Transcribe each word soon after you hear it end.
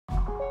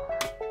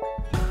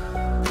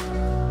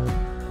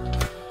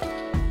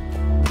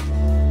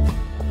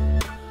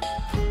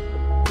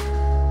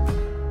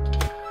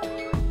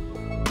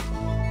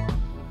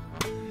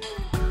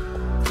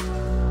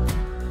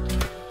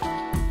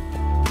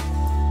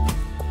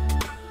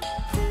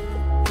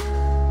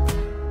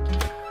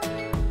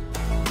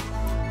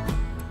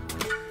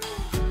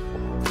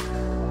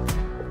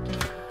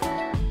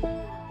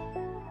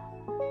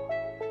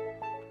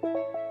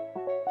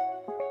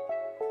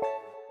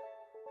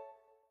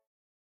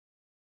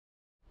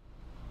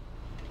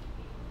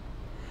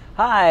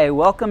Hi,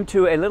 welcome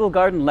to a little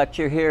garden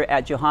lecture here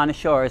at Johanna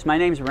Shores. My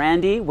name is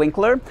Randy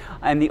Winkler.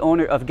 I'm the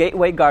owner of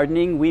Gateway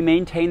Gardening. We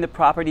maintain the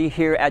property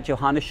here at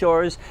Johanna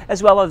Shores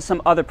as well as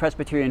some other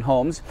Presbyterian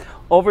homes.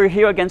 Over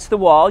here against the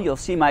wall you'll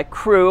see my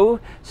crew.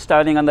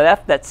 Starting on the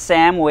left, that's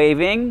Sam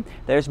waving.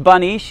 There's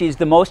Bunny, she's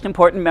the most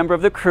important member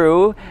of the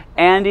crew.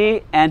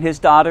 Andy and his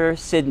daughter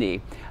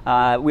Sydney.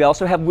 We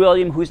also have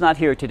William, who's not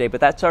here today,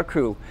 but that's our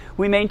crew.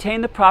 We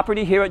maintain the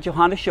property here at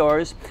Johanna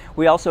Shores.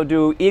 We also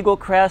do Eagle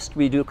Crest,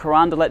 we do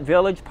Carondelet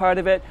Village part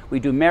of it, we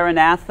do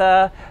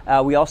Maranatha,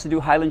 we also do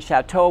Highland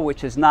Chateau,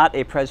 which is not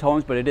a Pres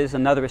Homes, but it is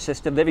another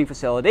assisted living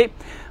facility.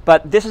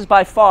 But this is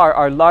by far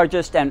our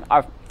largest and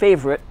our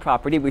favorite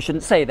property. We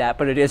shouldn't say that,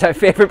 but it is our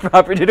favorite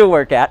property to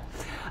work at.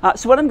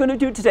 So what I'm going to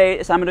do today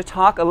is I'm going to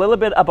talk a little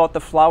bit about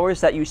the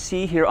flowers that you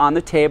see here on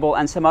the table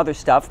and some other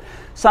stuff.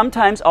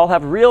 Sometimes I'll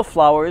have real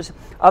flowers.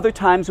 Other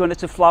times when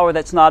it's a flower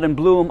that's not in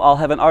bloom, I'll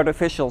have an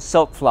artificial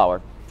silk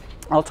flower.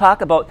 I'll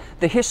talk about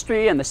the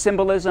history and the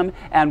symbolism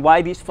and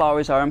why these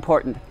flowers are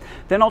important.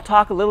 Then I'll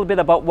talk a little bit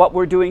about what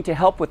we're doing to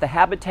help with the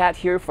habitat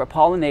here for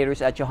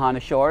pollinators at Johanna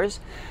Shores.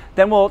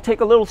 Then we'll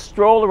take a little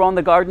stroll around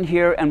the garden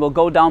here and we'll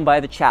go down by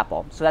the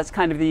chapel. So that's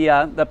kind of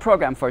the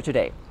program for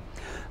today.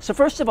 So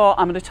first of all,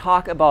 I'm going to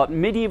talk about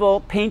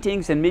medieval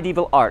paintings and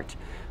medieval art.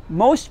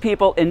 Most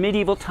people in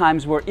medieval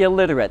times were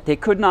illiterate. They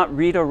could not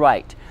read or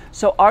write.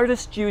 So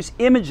artists used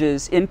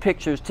images in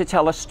pictures to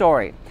tell a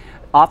story.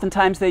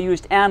 Oftentimes they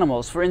used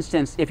animals. For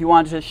instance, if you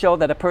wanted to show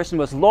that a person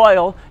was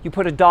loyal, you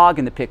put a dog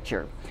in the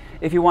picture.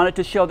 If you wanted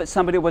to show that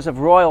somebody was of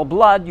royal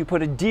blood, you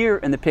put a deer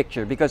in the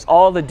picture because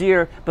all the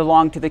deer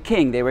belonged to the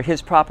king. They were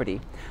his property.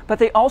 But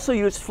they also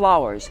used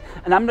flowers.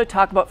 And I'm going to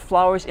talk about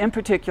flowers in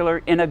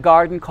particular in a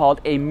garden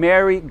called a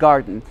Mary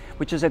Garden,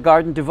 which is a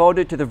garden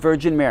devoted to the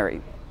Virgin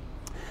Mary.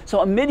 So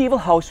a medieval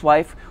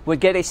housewife would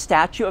get a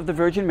statue of the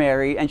Virgin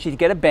Mary and she'd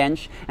get a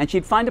bench and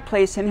she'd find a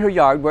place in her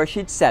yard where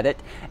she'd set it,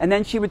 and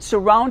then she would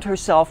surround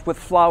herself with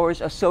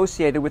flowers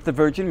associated with the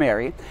Virgin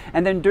Mary,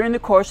 and then during the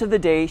course of the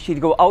day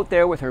she'd go out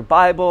there with her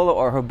Bible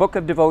or her book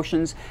of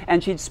devotions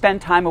and she'd spend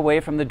time away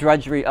from the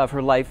drudgery of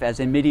her life as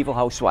a medieval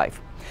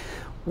housewife.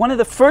 One of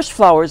the first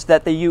flowers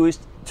that they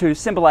used to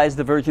symbolize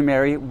the Virgin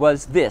Mary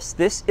was this.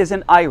 This is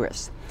an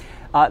iris.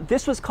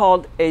 This was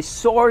called a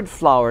sword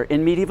flower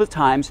in medieval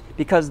times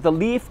because the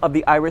leaf of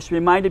the iris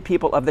reminded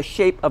people of the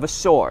shape of a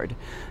sword.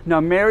 Now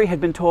Mary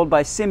had been told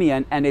by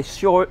Simeon, and a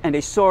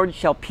sword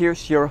shall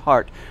pierce your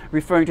heart,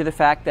 referring to the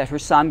fact that her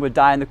son would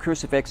die on the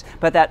crucifix,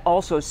 but that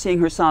also seeing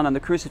her son on the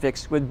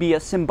crucifix would be a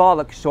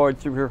symbolic sword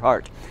through her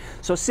heart.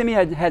 So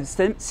Simeon had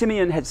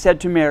said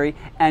to Mary,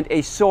 and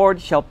a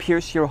sword shall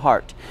pierce your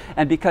heart.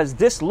 And because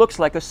this looks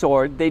like a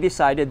sword, they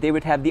decided they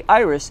would have the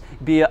iris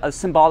be a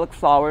symbolic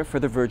flower for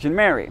the Virgin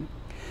Mary.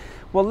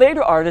 Well,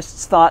 later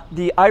artists thought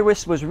the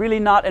iris was really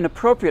not an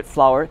appropriate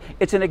flower.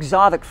 It's an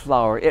exotic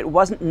flower. It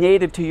wasn't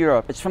native to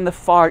Europe. It's from the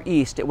Far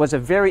East. It was a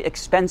very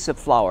expensive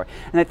flower.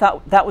 And they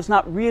thought that was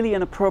not really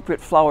an appropriate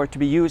flower to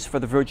be used for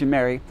the Virgin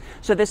Mary.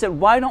 So they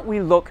said, why don't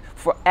we look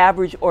for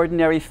average,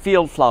 ordinary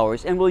field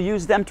flowers, and we'll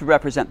use them to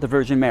represent the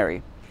Virgin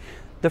Mary.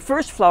 The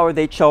first flower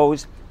they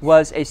chose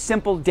was a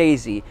simple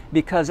daisy.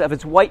 Because of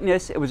its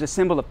whiteness, it was a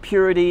symbol of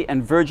purity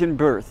and virgin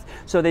birth.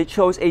 So they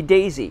chose a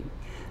daisy.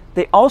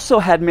 They also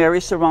had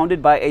Mary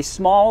surrounded by a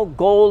small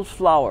gold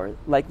flower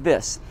like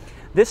this.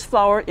 This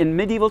flower in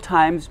medieval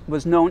times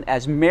was known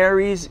as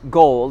Mary's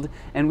gold,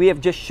 and we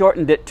have just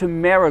shortened it to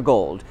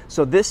marigold.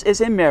 So this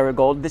is a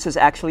marigold. This is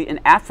actually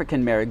an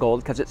African marigold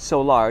because it's so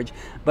large,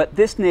 but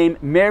this name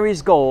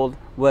Mary's gold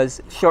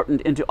was shortened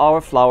into our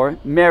flower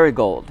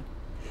marigold.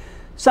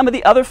 Some of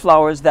the other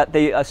flowers that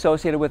they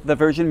associated with the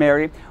Virgin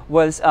Mary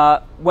was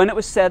when it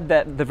was said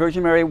that the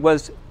Virgin Mary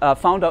was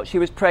found out she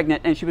was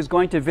pregnant and she was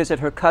going to visit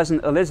her cousin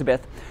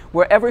Elizabeth,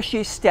 wherever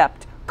she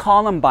stepped,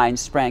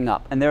 columbines sprang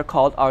up, and they're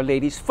called Our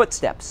Lady's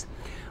footsteps.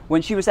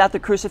 When she was at the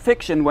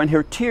crucifixion, when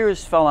her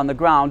tears fell on the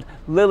ground,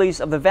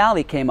 lilies of the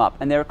valley came up,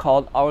 and they're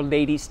called Our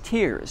Lady's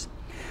tears.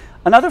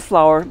 Another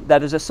flower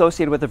that is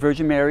associated with the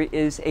Virgin Mary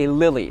is a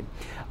lily,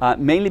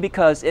 mainly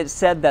because it's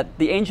said that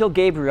the angel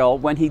Gabriel,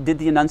 when he did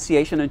the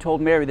Annunciation and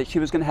told Mary that she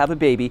was going to have a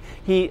baby,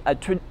 he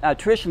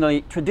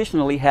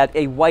traditionally had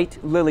a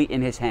white lily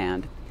in his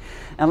hand.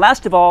 And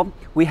last of all,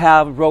 we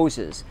have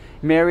roses.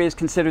 Mary is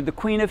considered the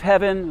Queen of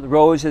Heaven, the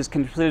rose is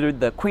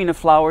considered the Queen of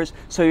Flowers,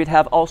 so you'd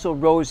have also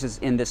roses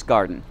in this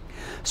garden.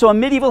 So a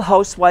medieval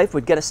housewife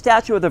would get a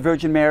statue of the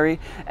Virgin Mary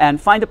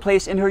and find a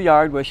place in her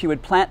yard where she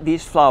would plant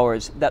these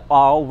flowers that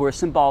all were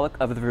symbolic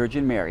of the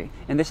Virgin Mary.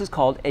 And this is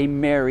called a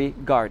Mary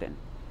garden.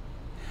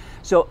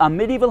 So a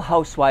medieval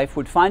housewife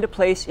would find a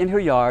place in her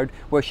yard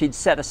where she'd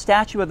set a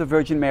statue of the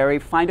Virgin Mary,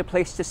 find a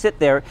place to sit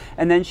there,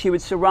 and then she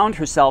would surround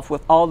herself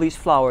with all these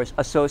flowers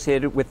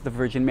associated with the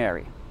Virgin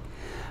Mary.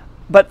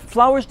 But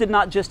flowers did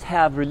not just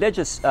have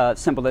religious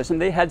symbolism,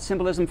 they had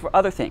symbolism for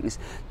other things.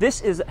 This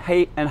is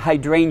an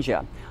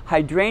hydrangea.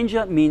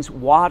 Hydrangea means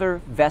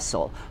water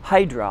vessel.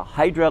 Hydra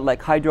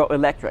like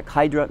hydroelectric.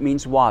 Hydra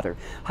means water.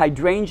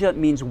 Hydrangea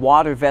means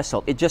water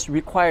vessel. It just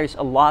requires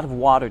a lot of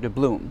water to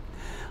bloom.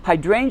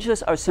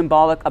 Hydrangeas are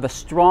symbolic of a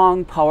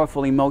strong,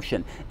 powerful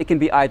emotion. It can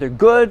be either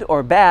good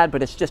or bad,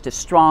 but it's just a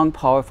strong,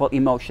 powerful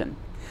emotion.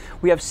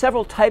 We have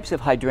several types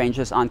of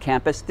hydrangeas on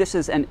campus. This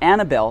is an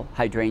Annabelle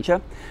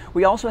hydrangea.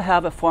 We also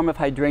have a form of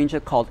hydrangea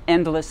called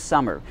Endless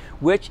Summer,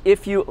 which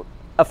if you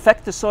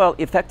affect the soil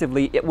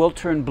effectively, it will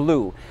turn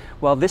blue.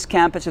 Well, this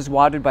campus is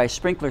watered by a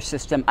sprinkler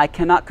system. I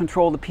cannot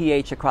control the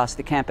pH across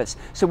the campus,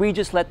 so we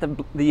just let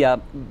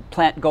the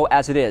plant go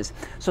as it is.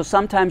 So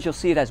sometimes you'll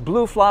see it has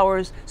blue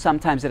flowers,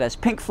 sometimes it has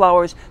pink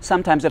flowers,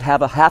 sometimes it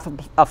have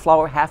a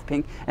flower half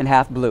pink and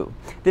half blue.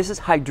 This is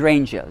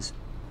hydrangeas.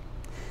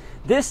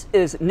 This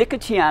is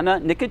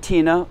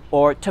nicotiana,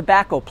 or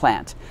tobacco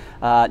plant.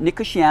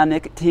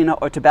 Nicotiana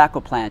or tobacco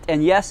plant.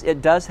 And yes,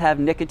 it does have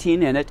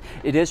nicotine in it.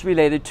 It is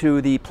related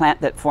to the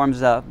plant that forms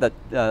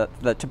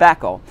the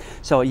tobacco.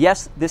 So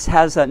yes, this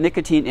has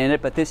nicotine in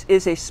it, but this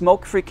is a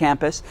smoke-free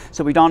campus,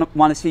 so we don't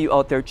want to see you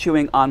out there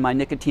chewing on my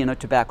nicotiana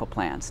tobacco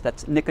plants.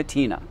 That's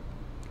nicotiana.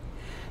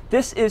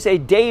 This is a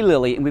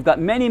daylily, and we've got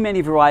many, many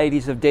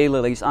varieties of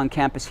daylilies on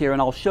campus here,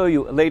 and I'll show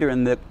you later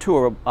in the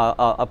tour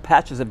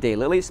patches of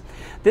daylilies.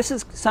 This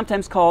is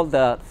sometimes called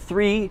the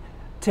 3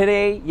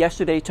 today,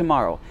 yesterday,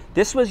 tomorrow.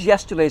 This was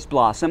yesterday's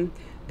blossom,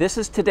 this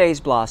is today's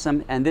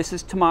blossom, and this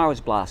is tomorrow's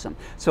blossom.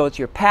 So it's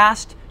your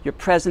past, your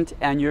present,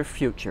 and your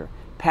future.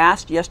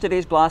 Past,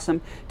 yesterday's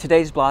blossom,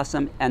 today's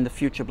blossom, and the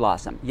future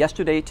blossom.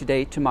 Yesterday,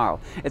 today, tomorrow.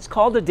 It's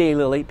called a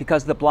daylily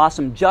because the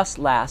blossom just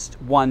lasts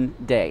one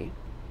day.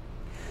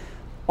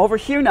 Over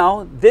here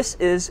now, this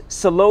is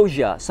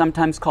celosia,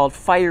 sometimes called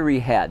fiery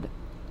head.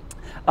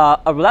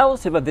 A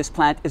relative of this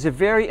plant is a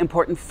very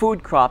important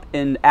food crop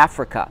in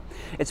Africa.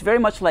 It's very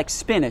much like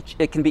spinach.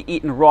 It can be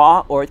eaten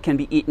raw or it can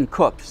be eaten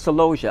cooked.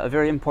 Celosia, a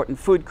very important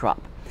food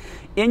crop.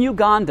 In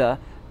Uganda,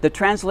 the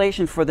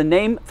translation for the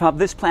name of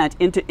this plant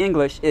into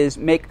English is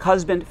make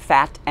husband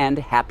fat and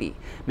happy.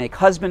 Make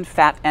husband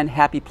fat and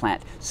happy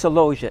plant.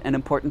 Celosia, an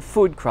important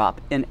food crop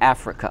in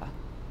Africa.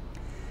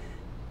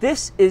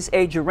 This is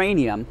a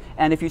geranium,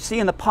 and if you see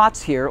in the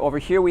pots here, over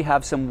here we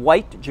have some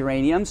white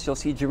geraniums. You'll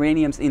see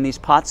geraniums in these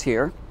pots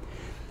here.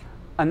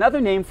 Another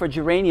name for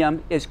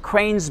geranium is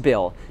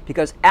cranesbill,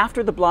 because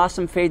after the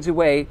blossom fades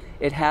away,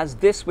 it has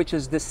this, which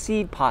is the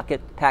seed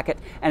packet,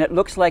 and it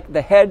looks like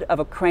the head of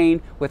a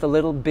crane with a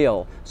little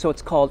bill. So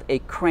it's called a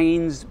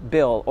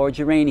cranesbill or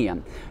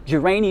geranium.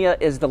 Gerania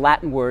is the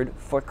Latin word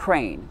for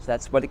crane, so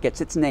that's what it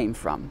gets its name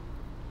from.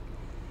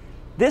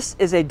 This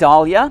is a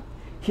dahlia.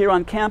 Here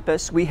on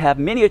campus, we have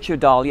miniature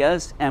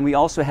dahlias, and we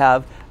also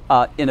have,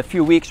 in a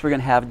few weeks, we're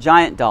going to have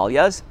giant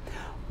dahlias.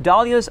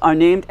 Dahlias are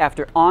named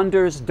after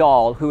Anders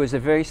Dahl, who is a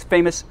very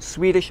famous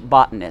Swedish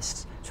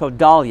botanist. So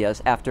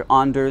dahlias after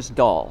Anders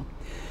Dahl.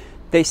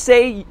 They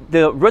say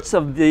the roots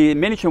of the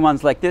miniature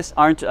ones like this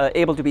aren't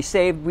able to be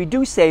saved. We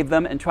do save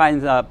them and try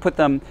and put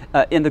them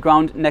in the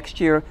ground next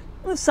year.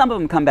 Some of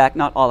them come back,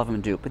 not all of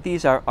them do, but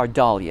these are our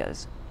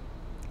dahlias.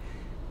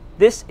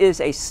 This is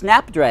a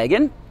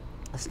snapdragon.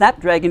 A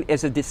snapdragon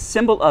is a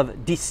symbol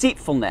of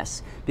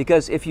deceitfulness,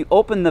 because if you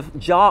open the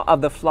jaw of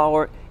the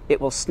flower,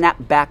 it will snap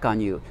back on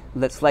you.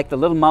 It's like the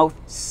little mouth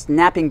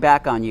snapping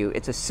back on you.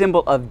 It's a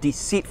symbol of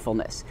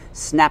deceitfulness.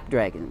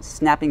 Snapdragon,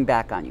 snapping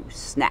back on you.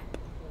 Snap.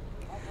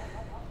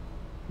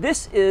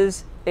 This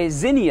is a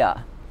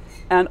zinnia.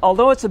 And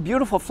although it's a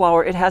beautiful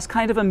flower, it has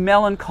kind of a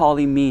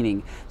melancholy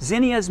meaning.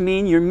 Zinnias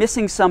mean you're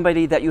missing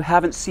somebody that you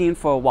haven't seen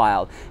for a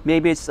while.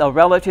 Maybe it's a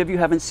relative you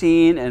haven't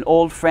seen, an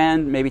old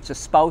friend, maybe it's a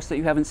spouse that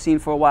you haven't seen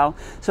for a while.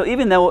 So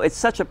even though it's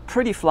such a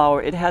pretty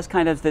flower, it has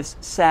kind of this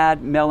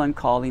sad,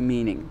 melancholy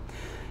meaning.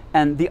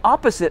 And the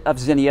opposite of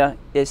zinnia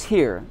is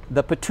here,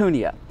 the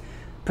petunia.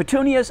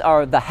 Petunias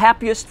are the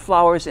happiest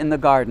flowers in the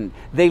garden.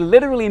 They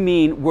literally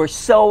mean, we're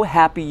so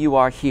happy you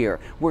are here.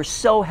 We're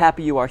so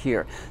happy you are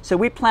here. So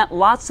we plant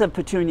lots of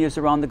petunias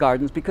around the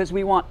gardens because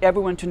we want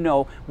everyone to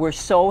know we're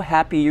so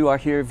happy you are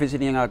here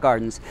visiting our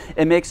gardens.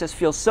 It makes us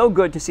feel so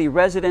good to see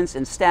residents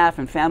and staff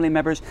and family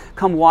members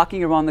come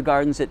walking around the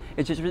gardens. It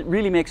just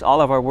really makes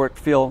all of our work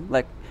feel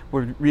like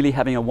we're really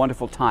having a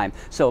wonderful time.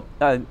 So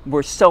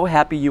we're so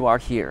happy you are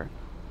here.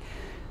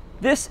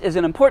 This is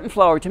an important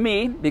flower to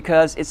me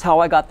because it's how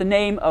I got the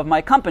name of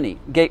my company,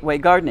 Gateway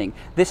Gardening.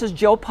 This is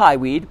Joe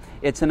Pyeweed.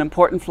 It's an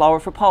important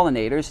flower for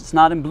pollinators. It's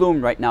not in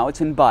bloom right now,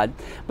 it's in bud.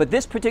 But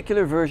this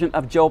particular version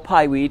of Joe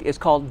Pyeweed is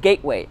called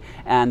Gateway,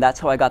 and that's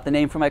how I got the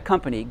name for my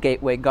company,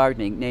 Gateway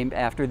Gardening, named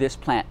after this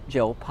plant,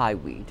 Joe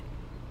Pyeweed.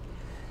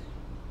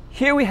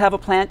 Here we have a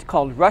plant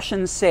called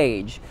Russian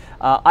sage.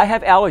 I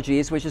have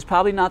allergies, which is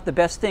probably not the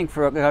best thing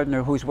for a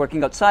gardener who's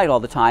working outside all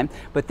the time,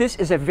 but this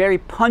is a very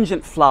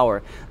pungent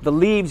flower. The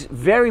leaves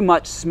very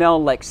much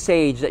smell like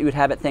sage that you would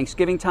have at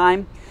Thanksgiving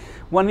time.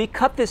 When we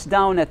cut this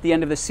down at the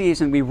end of the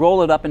season, we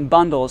roll it up in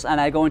bundles, and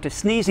I go into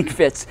sneezing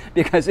fits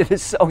because it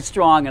is so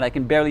strong and I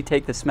can barely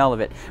take the smell of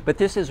it. But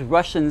this is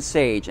Russian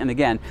sage, and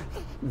again,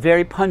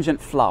 very pungent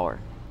flower.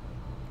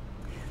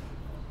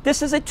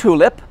 This is a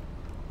tulip.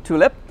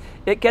 Tulip.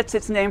 It gets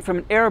its name from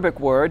an Arabic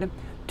word.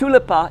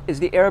 Tulipa is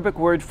the Arabic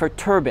word for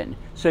turban.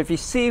 So if you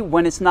see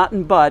when it's not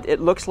in bud,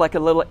 it looks like a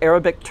little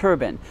Arabic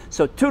turban.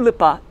 So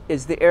tulipa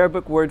is the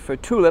Arabic word for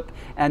tulip,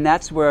 and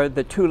that's where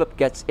the tulip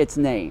gets its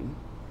name.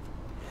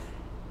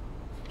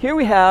 Here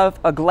we have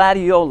a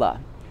gladiola.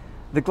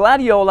 The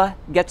gladiola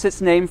gets its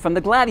name from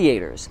the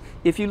gladiators.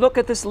 If you look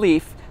at this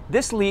leaf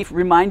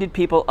reminded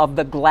people of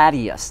the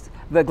gladius.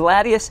 The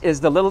gladius is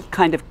the little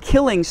kind of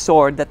killing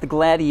sword that the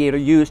gladiator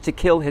used to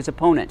kill his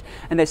opponent.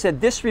 And they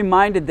said this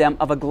reminded them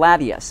of a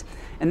gladius.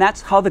 And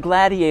that's how the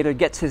gladiator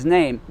gets his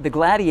name. The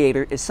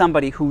gladiator is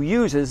somebody who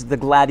uses the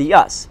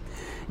gladius.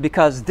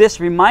 Because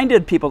this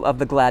reminded people of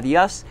the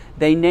gladius,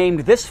 they named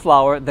this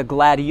flower the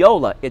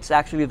gladiola. It's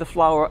actually the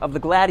flower of the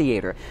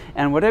gladiator.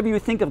 And whatever you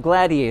think of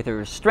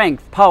gladiators,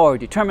 strength, power,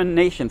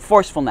 determination,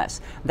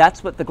 forcefulness,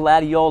 that's what the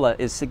gladiola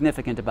is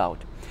significant about.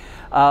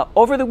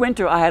 Over the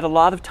winter, I had a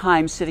lot of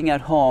time sitting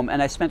at home,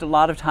 and I spent a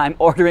lot of time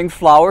ordering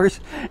flowers,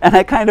 and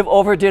I kind of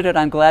overdid it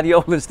on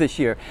gladiolas this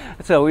year.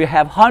 So we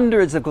have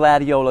hundreds of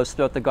gladiolas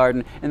throughout the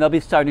garden, and they'll be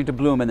starting to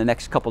bloom in the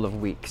next couple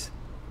of weeks.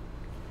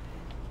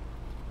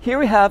 Here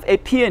we have a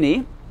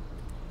peony.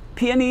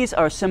 Peonies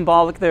are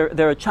symbolic,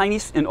 they're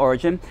Chinese in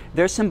origin.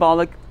 They're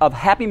symbolic of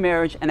happy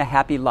marriage and a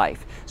happy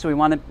life. So we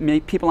want to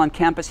make people on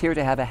campus here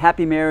to have a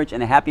happy marriage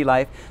and a happy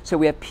life. So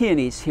we have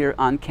peonies here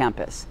on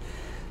campus.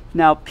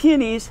 Now,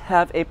 peonies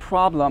have a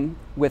problem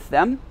with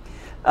them.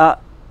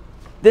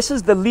 This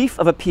is the leaf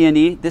of a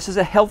peony. This is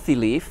a healthy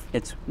leaf.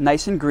 It's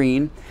nice and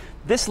green.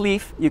 This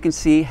leaf, you can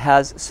see,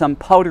 has some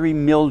powdery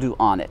mildew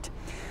on it.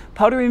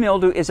 Powdery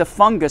mildew is a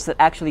fungus that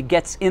actually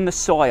gets in the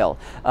soil.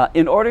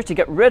 In order to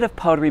get rid of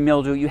powdery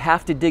mildew, you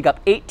have to dig up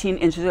 18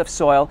 inches of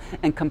soil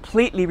and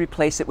completely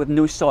replace it with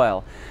new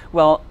soil.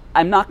 Well,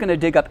 I'm not going to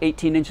dig up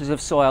 18 inches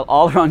of soil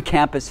all around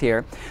campus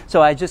here,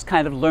 so I just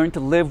kind of learned to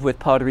live with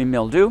powdery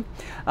mildew.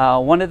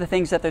 One of the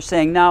things that they're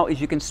saying now is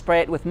you can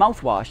spray it with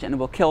mouthwash and it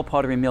will kill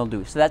powdery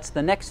mildew. So that's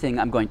the next thing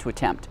I'm going to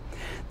attempt.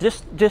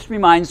 This just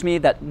reminds me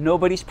that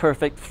nobody's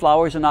perfect.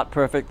 Flowers are not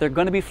perfect. There are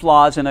going to be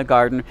flaws in a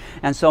garden,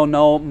 and so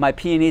no, my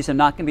peonies are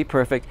not going to be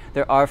perfect.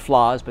 There are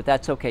flaws, but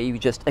that's okay. You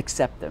just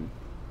accept them.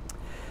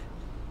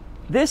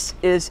 This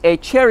is a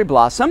cherry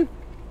blossom.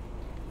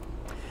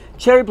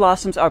 Cherry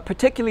blossoms are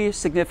particularly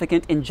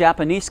significant in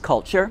Japanese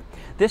culture.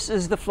 This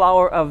is the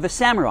flower of the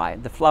samurai,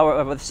 the flower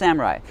of the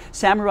samurai.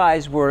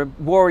 Samurais were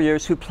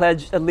warriors who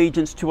pledged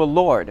allegiance to a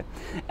lord.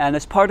 And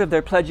as part of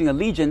their pledging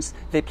allegiance,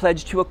 they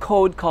pledged to a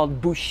code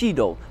called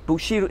Bushido.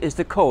 Bushido is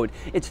the code.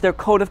 It's their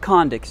code of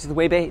conduct. It's the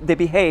way they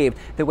behave,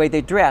 the way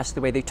they dress,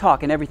 the way they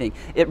talk, and everything.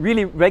 It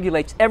really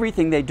regulates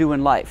everything they do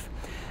in life.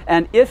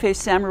 And if a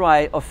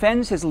samurai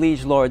offends his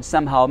liege lord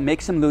somehow,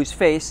 makes him lose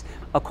face,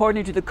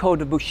 according to the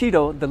code of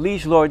Bushido, the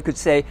liege lord could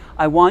say,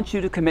 "I want you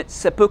to commit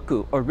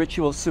seppuku," or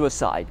ritual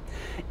suicide.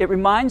 It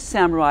reminds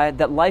samurai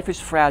that life is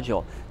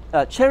fragile.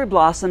 Cherry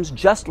blossoms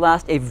just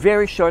last a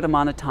very short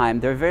amount of time.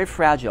 They're very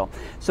fragile.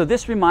 So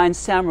this reminds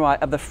samurai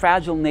of the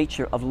fragile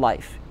nature of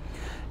life.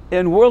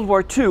 In World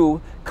War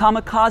II,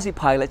 kamikaze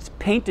pilots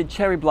painted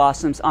cherry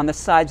blossoms on the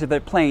sides of their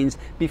planes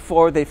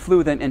before they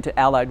flew them into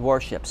Allied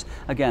warships.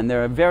 Again,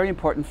 they're a very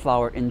important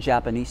flower in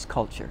Japanese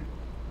culture.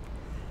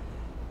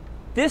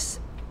 This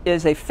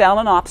is a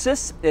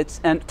phalaenopsis. It's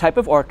a type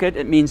of orchid.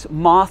 It means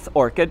moth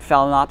orchid,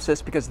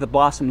 phalaenopsis, because the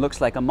blossom looks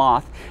like a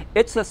moth.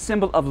 It's a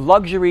symbol of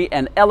luxury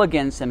and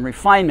elegance and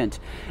refinement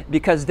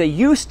because they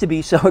used to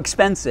be so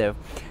expensive.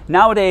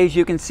 Nowadays,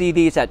 you can see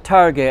these at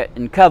Target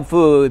and Cub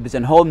Foods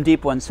and Home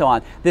Depot and so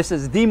on. This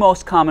is the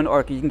most common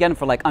orchid. You can get them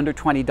for like under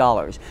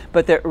 $20.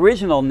 But their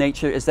original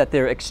nature is that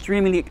they're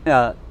extremely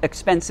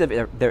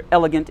expensive, they're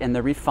elegant, and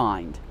they're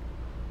refined.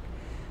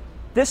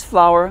 This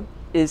flower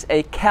is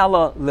a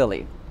calla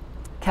lily.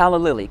 Calla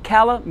lily.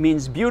 Calla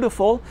means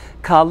beautiful.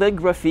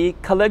 Calligraphy.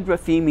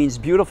 Calligraphy means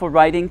beautiful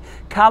writing.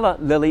 Calla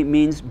lily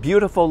means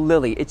beautiful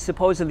lily. It's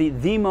supposedly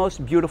the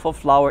most beautiful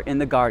flower in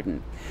the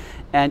garden.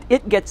 And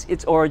it gets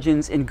its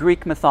origins in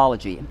Greek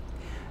mythology.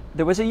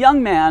 There was a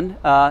young man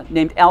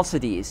named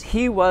Alcides.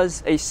 He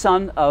was a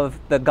son of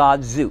the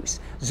god Zeus.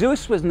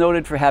 Zeus was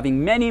noted for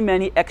having many,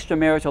 many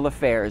extramarital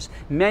affairs,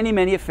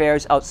 many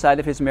affairs outside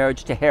of his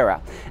marriage to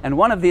Hera. And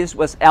one of these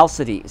was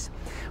Alcides.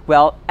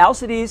 Well,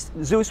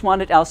 Zeus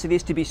wanted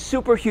Alcides to be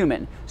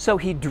superhuman, so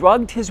he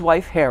drugged his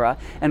wife Hera,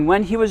 and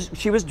when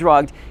she was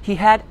drugged, he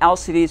had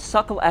Alcides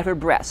suckle at her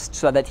breast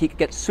so that he could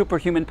get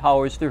superhuman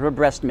powers through her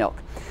breast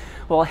milk.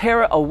 Well,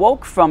 Hera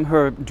awoke from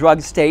her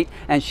drug state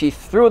and she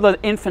threw the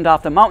infant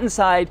off the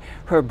mountainside.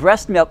 Her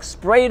breast milk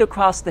sprayed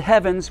across the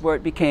heavens where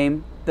it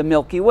became the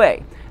Milky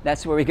Way.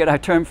 That's where we get our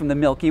term from, the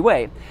Milky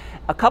Way.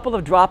 A couple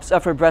of drops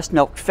of her breast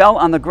milk fell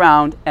on the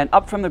ground, and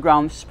up from the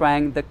ground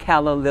sprang the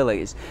calla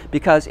lilies.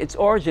 Because its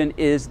origin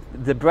is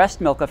the breast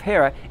milk of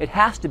Hera, it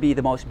has to be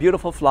the most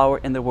beautiful flower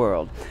in the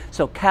world.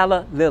 So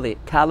calla lily,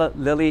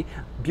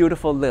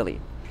 beautiful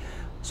lily.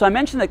 So I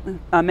mentioned that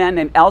a man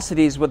named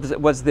Alcides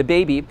was the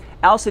baby.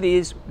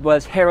 Alcides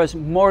was Hera's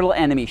mortal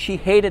enemy. She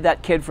hated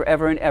that kid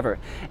forever and ever,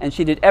 and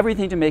she did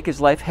everything to make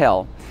his life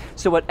hell.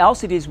 So what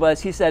Alcides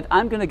was, he said,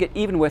 I'm going to get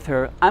even with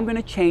her. I'm going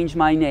to change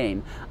my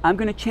name. I'm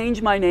going to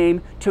change my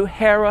name to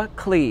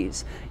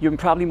Heracles. You're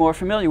probably more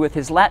familiar with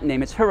his Latin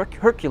name. It's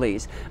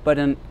Hercules, but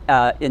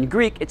in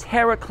Greek, it's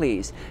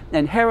Heracles.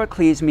 And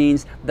Heracles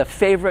means the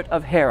favorite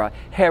of Hera,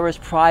 Hera's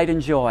pride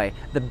and joy,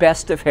 the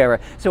best of Hera.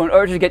 So in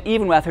order to get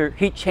even with her,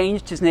 he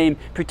changed his name,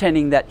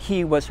 pretending that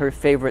he was her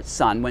favorite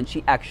son when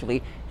she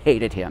actually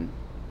hated him.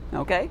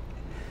 Okay?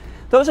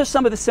 Those are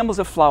some of the symbols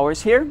of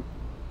flowers here.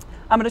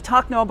 I'm going to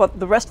talk now about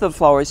the rest of the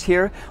flowers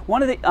here.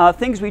 One of the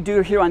things we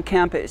do here on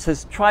campus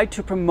is try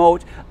to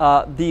promote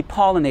the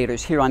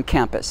pollinators here on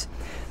campus.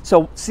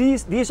 So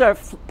these are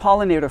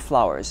pollinator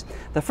flowers.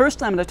 The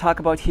first I'm going to talk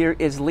about here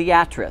is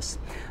Liatris.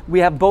 We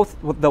have both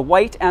the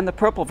white and the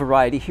purple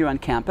variety here on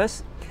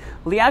campus.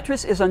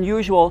 Liatris is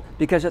unusual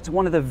because it's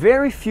one of the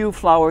very few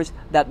flowers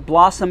that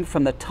blossom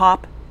from the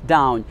top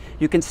down.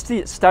 You can see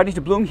it starting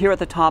to bloom here at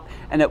the top,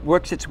 and it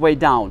works its way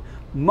down.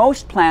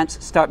 Most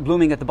plants start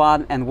blooming at the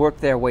bottom and work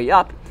their way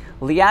up.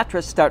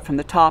 Liatris start from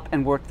the top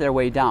and work their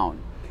way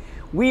down.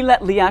 We let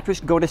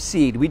Liatris go to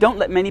seed. We don't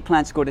let many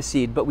plants go to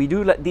seed, but we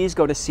do let these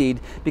go to seed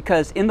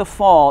because in the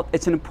fall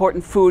it's an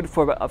important food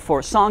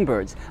for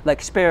songbirds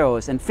like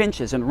sparrows and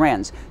finches and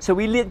wrens. So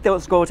we let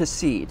those go to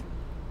seed.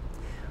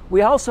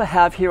 We also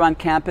have here on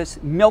campus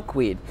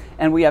milkweed,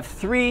 and we have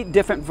 3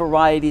 different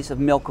varieties of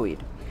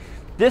milkweed.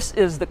 This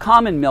is the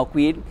common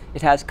milkweed.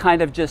 It has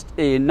kind of just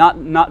a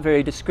not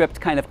very descript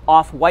kind of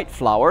off-white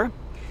flower.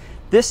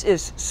 This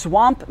is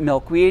swamp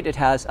milkweed. It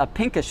has a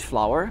pinkish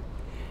flower.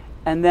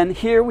 And then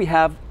here we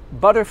have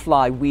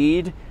butterfly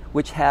weed,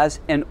 which has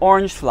an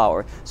orange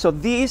flower. So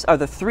these are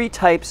the 3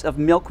 types of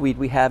milkweed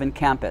we have in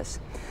campus.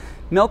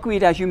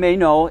 Milkweed, as you may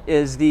know,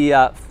 is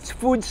the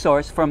food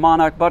source for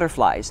monarch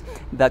butterflies.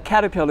 The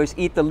caterpillars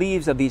eat the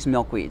leaves of these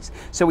milkweeds.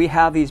 So we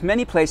have these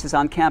many places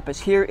on campus,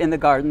 here in the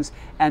gardens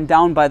and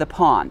down by the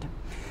pond.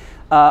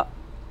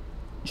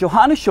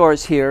 Johanna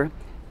Shores here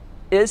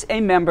is a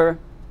member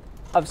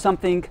of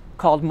something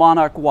called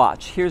Monarch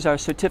Watch. Here's our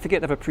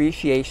certificate of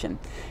appreciation.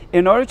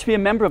 In order to be a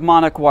member of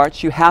Monarch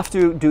Watch, you have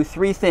to do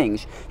 3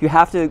 things. You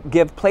have to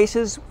give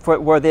places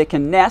where they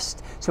can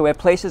nest. So we have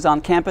places on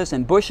campus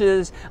and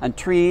bushes and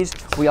trees.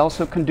 We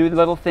also can do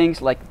little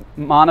things like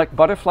monarch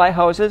butterfly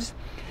houses.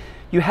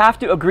 You have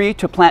to agree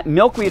to plant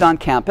milkweed on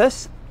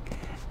campus.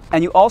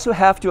 And you also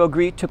have to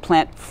agree to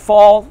plant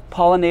fall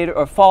pollinator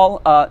or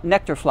fall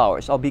nectar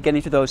flowers. I'll be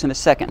getting to those in a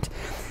second.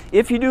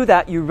 If you do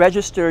that, you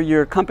register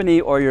your company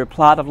or your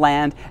plot of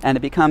land, and it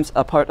becomes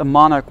a part of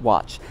Monarch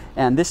Watch.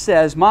 And this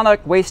says,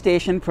 Monarch Way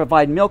Station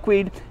provide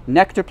milkweed,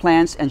 nectar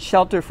plants, and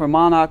shelter for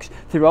monarchs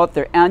throughout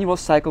their annual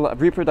cycle of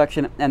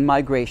reproduction and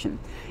migration.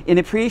 In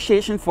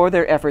appreciation for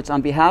their efforts,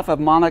 on behalf of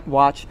Monarch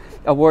Watch,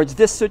 awards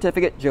this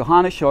certificate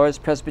Johanna Shores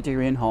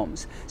Presbyterian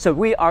Homes. So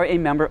we are a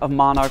member of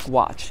Monarch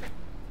Watch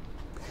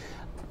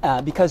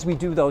because we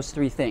do those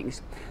 3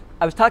 things.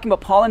 I was talking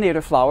about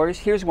pollinator flowers.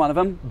 Here's one of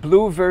them,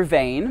 blue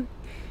vervain.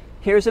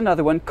 Here's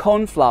another one,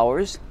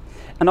 coneflowers.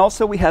 And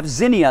also we have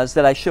zinnias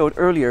that I showed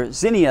earlier.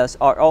 Zinnias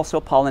are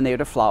also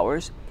pollinator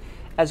flowers,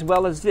 as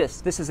well as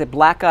this. This is a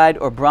black-eyed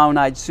or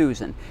brown-eyed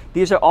Susan.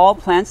 These are all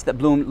plants that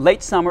bloom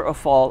late summer or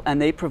fall, and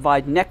they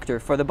provide nectar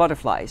for the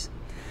butterflies.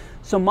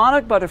 So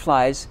monarch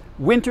butterflies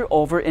winter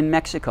over in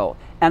Mexico,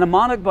 and a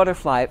monarch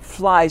butterfly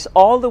flies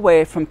all the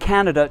way from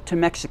Canada to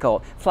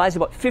Mexico, flies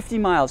about 50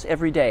 miles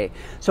every day.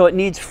 So it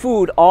needs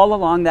food all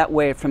along that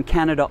way from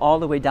Canada all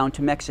the way down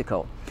to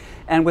Mexico.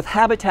 And with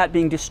habitat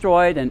being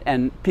destroyed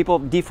and people,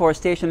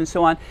 deforestation and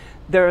so on,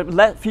 there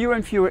are fewer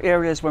and fewer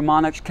areas where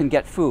monarchs can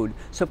get food.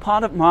 So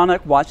part of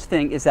Monarch Watch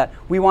thing is that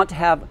we want to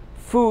have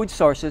food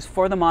sources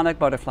for the monarch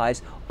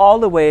butterflies all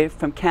the way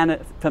from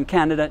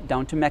Canada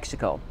down to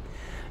Mexico.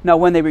 Now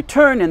when they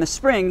return in the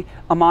spring,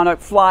 a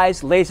monarch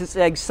flies, lays its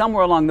eggs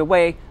somewhere along the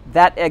way.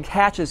 That egg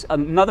hatches,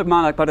 another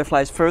monarch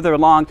butterflies further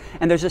along,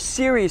 and there's a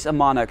series of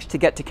monarchs to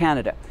get to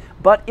Canada.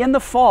 But in the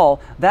fall,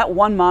 that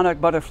one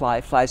monarch butterfly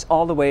flies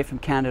all the way from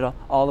Canada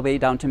all the way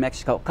down to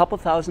Mexico, a couple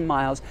thousand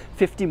miles,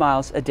 50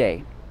 miles a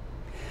day.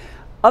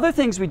 Other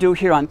things we do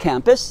here on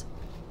campus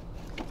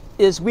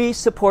is we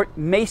support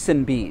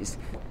mason bees.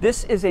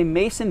 This is a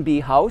mason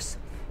bee house.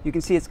 You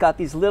can see it's got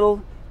these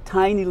little,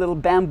 tiny little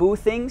bamboo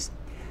things.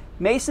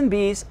 Mason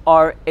bees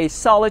are a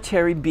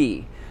solitary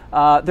bee.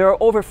 There are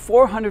over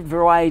 400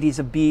 varieties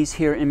of bees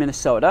here in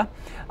Minnesota.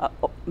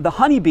 The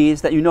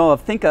honeybees that you know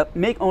of,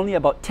 make only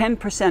about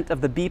 10%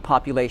 of the bee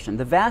population.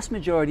 The vast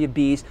majority of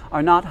bees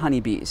are not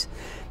honeybees.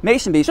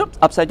 Mason bees, oops,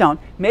 upside down.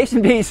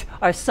 Mason bees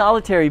are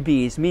solitary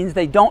bees, means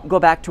they don't go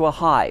back to a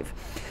hive.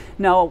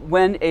 Now,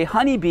 when a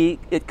honeybee,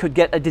 it could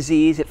get a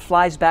disease, it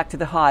flies back to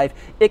the hive,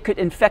 it could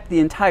infect the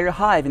entire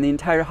hive and the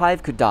entire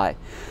hive could die.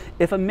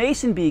 If a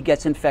mason bee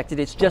gets infected,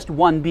 it's just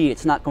one bee,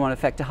 it's not going to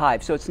affect a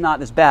hive, so it's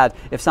not as bad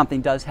if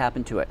something does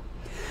happen to it.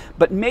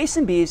 But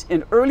mason bees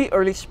in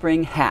early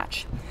spring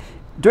hatch.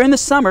 During the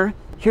summer,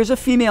 here's a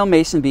female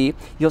mason bee.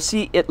 You'll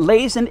see it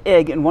lays an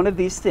egg in one of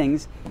these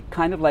things,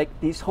 kind of like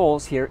these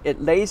holes here.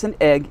 It lays an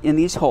egg in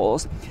these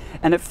holes,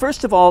 and it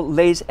first of all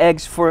lays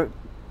eggs for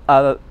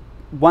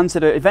ones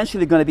that are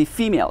eventually going to be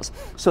females.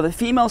 So the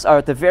females are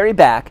at the very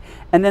back,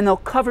 and then they'll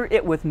cover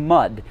it with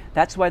mud.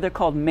 That's why they're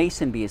called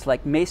mason bees,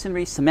 like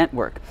masonry cement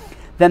work.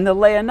 Then they'll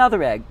lay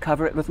another egg,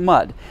 cover it with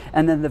mud.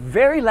 And then the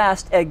very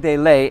last egg they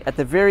lay at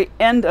the very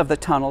end of the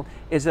tunnel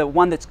is the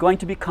one that's going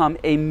to become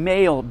a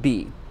male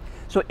bee.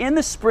 So in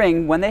the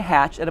spring, when they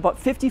hatch, at about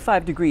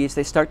 55 degrees,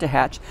 they start to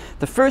hatch.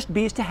 The first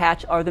bees to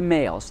hatch are the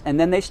males, and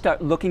then they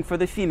start looking for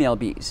the female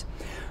bees.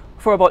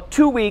 For about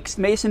 2 weeks,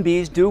 mason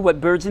bees do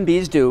what birds and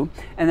bees do,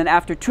 and then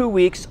after 2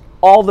 weeks,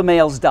 all the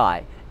males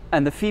die.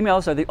 And the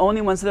females are the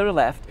only ones that are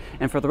left,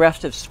 and for the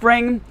rest of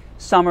spring,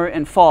 summer,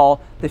 and fall,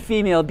 the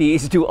female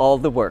bees do all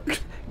the work.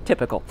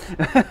 Typical.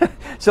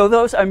 So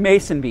those are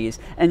mason bees,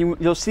 and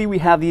you'll see we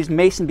have these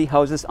mason bee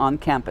houses on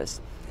campus.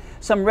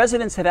 Some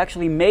residents have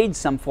actually made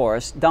some for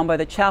us. Down by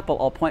the chapel,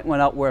 I'll point one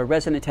out where a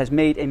resident has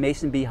made a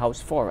mason bee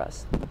house for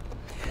us.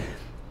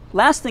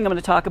 Last thing I'm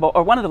going to talk about,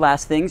 or one of the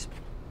last things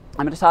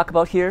I'm going to talk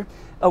about here,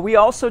 we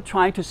also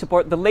trying to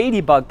support the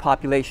ladybug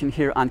population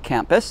here on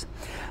campus.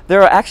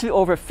 There are actually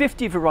over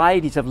 50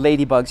 varieties of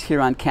ladybugs here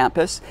on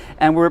campus,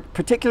 and we're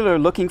particularly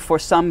looking for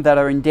some that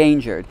are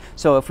endangered.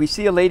 So if we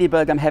see a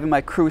ladybug, I'm having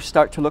my crew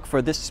start to look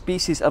for this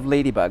species of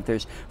ladybug.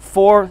 There's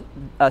 4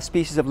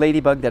 species of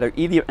ladybug that are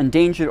either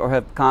endangered or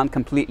have gone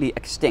completely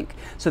extinct.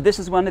 So this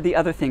is one of the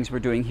other things we're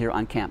doing here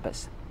on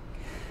campus.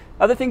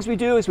 Other things we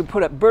do is we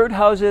put up bird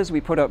houses, we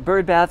put up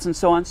bird baths and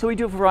so on. So we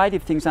do a variety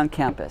of things on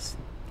campus.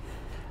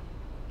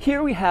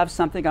 Here we have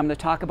something I'm going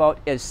to talk about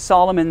is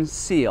Solomon's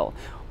seal.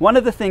 One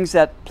of the things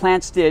that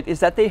plants did is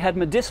that they had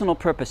medicinal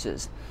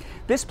purposes.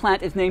 This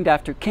plant is named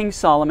after King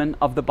Solomon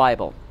of the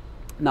Bible.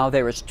 Now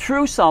there is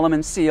true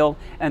Solomon's seal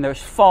and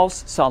there's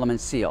false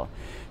Solomon's seal.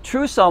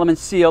 True Solomon's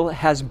seal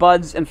has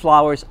buds and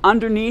flowers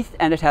underneath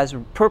and it has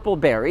purple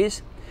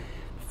berries.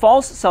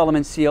 False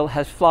Solomon's seal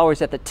has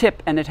flowers at the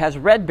tip and it has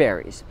red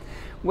berries.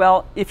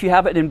 Well, if you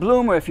have it in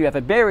bloom or if you have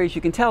it berries,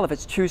 you can tell if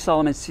it's true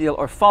Solomon's seal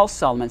or false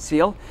Solomon's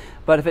seal.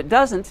 But if it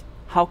doesn't,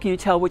 how can you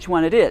tell which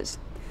one it is?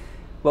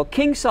 Well,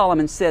 King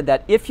Solomon said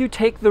that if you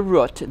take the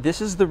root,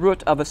 this is the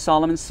root of a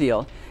Solomon's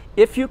seal,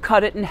 if you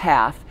cut it in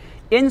half,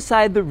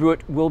 inside the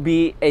root will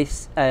be a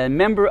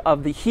member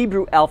of the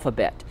Hebrew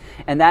alphabet.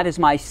 And that is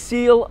my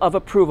seal of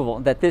approval,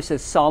 that this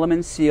is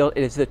Solomon's seal,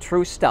 it is the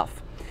true stuff.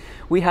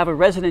 We have a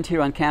resident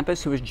here on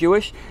campus who is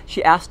Jewish.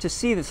 She asked to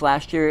see this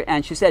last year,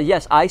 and she said,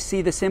 yes, I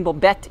see the symbol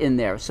bet in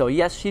there. So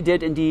yes, she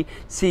did indeed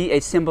see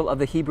a symbol of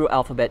the Hebrew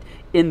alphabet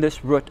in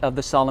this root of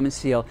the Solomon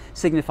seal,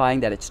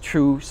 signifying that it's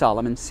true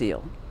Solomon's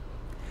seal.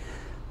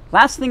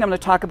 Last thing I'm going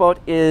to talk about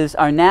is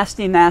our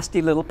nasty, nasty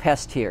little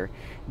pest here.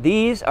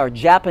 These are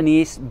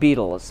Japanese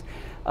beetles.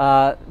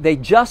 They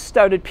just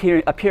started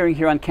appearing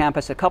here on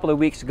campus a couple of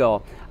weeks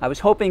ago. I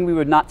was hoping we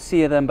would not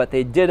see them, but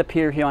they did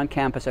appear here on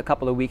campus a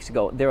couple of weeks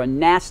ago. They're a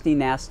nasty,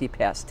 nasty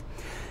pest.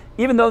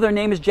 Even though their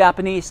name is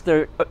Japanese,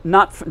 they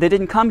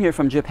didn't come here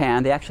from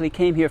Japan. They actually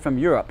came here from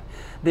Europe.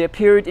 They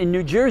appeared in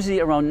New Jersey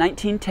around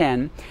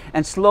 1910,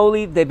 and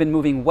slowly they've been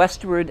moving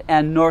westward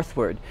and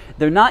northward.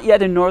 They're not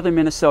yet in northern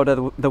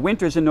Minnesota. The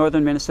winters in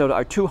northern Minnesota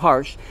are too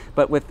harsh,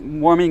 but with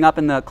warming up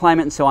in the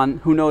climate and so on,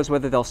 who knows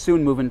whether they'll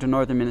soon move into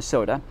northern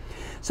Minnesota.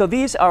 So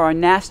these are our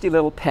nasty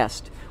little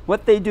pests.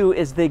 What they do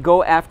is they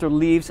go after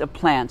leaves of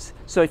plants.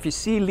 So if you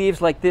see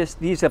leaves like this,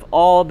 these have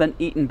all been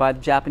eaten by the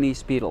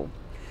Japanese beetle.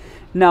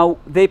 Now,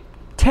 they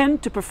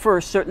tend to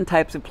prefer certain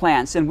types of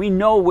plants, and we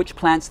know which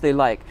plants they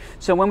like.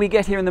 So when we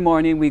get here in the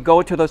morning, we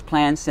go to those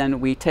plants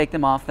and we take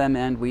them off them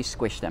and we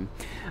squish them.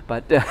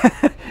 But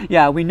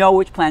yeah, we know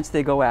which plants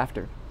they go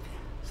after.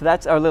 So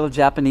that's our little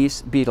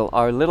Japanese beetle,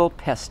 our little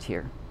pest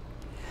here.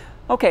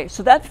 Okay,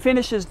 so that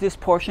finishes this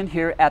portion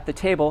here at the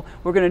table.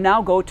 We're going to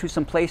now go to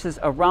some places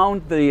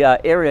around the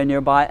area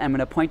nearby. I'm going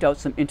to point out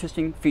some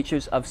interesting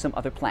features of some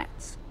other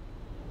plants.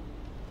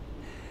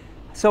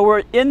 So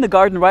we're in the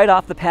garden right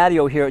off the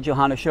patio here at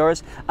Johanna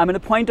Shores. I'm going to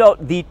point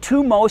out the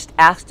 2 most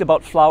asked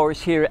about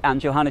flowers here on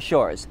Johanna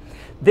Shores.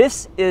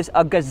 This is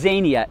a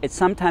gazania. It's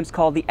sometimes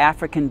called the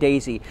African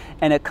daisy,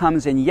 and it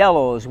comes in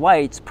yellows,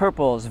 whites,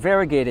 purples,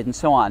 variegated, and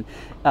so on.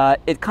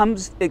 It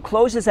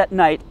closes at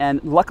night,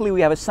 and luckily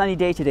we have a sunny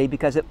day today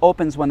because it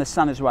opens when the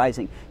sun is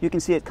rising. You can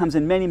see it comes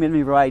in many,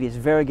 many varieties,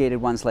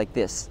 variegated ones like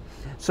this.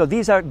 So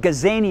these are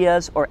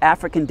gazanias or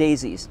African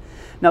daisies.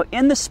 Now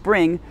in the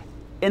spring,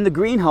 in the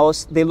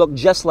greenhouse, they look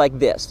just like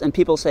this. And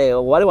people say,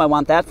 well, what do I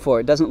want that for?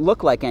 It doesn't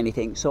look like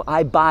anything. So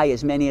I buy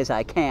as many as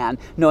I can,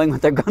 knowing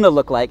what they're going to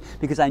look like,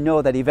 because I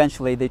know that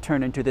eventually they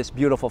turn into this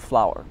beautiful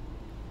flower.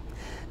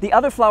 The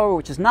other flower,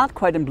 which is not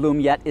quite in bloom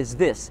yet, is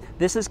this.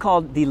 This is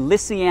called the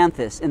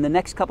Lisianthus. In the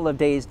next couple of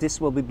days, this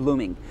will be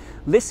blooming.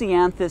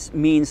 Lisianthus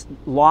means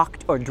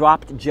locked or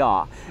dropped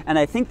jaw. And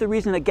I think the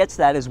reason it gets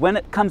that is when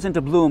it comes into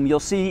bloom,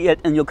 you'll see it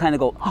and you'll kind of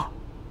go, oh,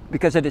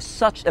 because it is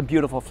such a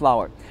beautiful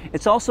flower.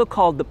 It's also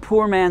called the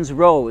poor man's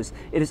rose.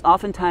 It is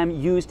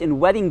oftentimes used in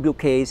wedding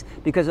bouquets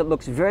because it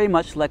looks very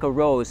much like a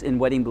rose in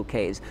wedding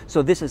bouquets.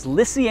 So this is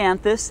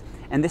Lisianthus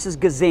and this is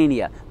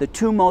Gazania, the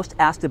two most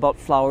asked about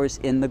flowers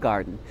in the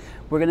garden.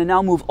 We're going to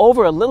now move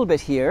over a little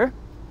bit here.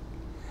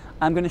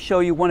 I'm going to show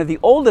you one of the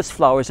oldest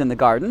flowers in the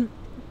garden.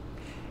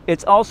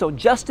 It's also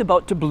just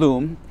about to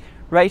bloom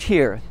right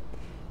here.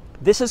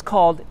 This is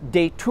called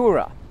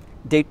Datura.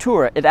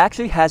 Datura, it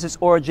actually has its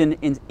origin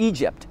in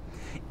Egypt.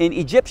 In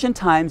Egyptian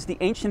times, the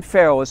ancient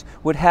pharaohs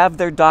would have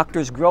their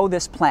doctors grow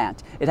this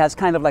plant. It has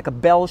kind of like a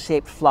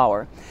bell-shaped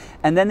flower.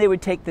 And then they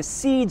would take the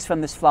seeds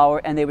from this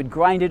flower and they would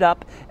grind it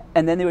up,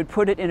 and then they would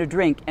put it in a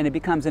drink, and it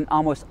becomes an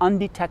almost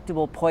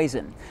undetectable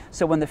poison.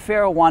 So when the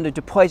pharaoh wanted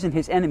to poison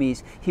his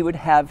enemies, he would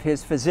have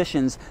his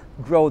physicians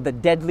grow the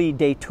deadly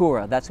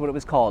Datura. That's what it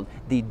was called,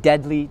 the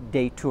deadly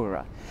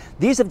Datura.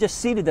 These have just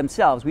seeded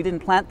themselves. We didn't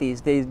plant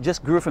these. They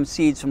just grew from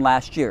seeds from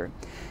last year.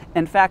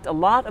 In fact, a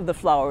lot of the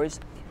flowers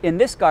in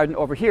this garden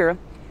over here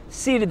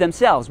seeded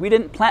themselves. We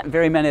didn't plant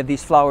very many of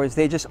these flowers.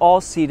 They just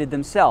all seeded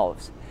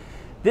themselves.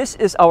 This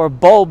is our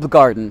bulb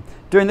garden.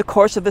 During the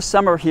course of the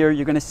summer here,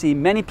 you're going to see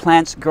many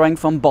plants growing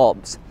from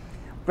bulbs.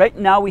 Right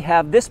now we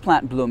have this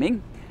plant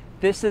blooming.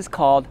 This is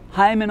called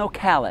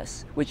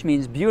Hymenocallis, which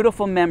means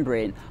beautiful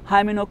membrane.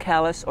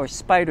 Hymenocallis, or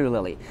spider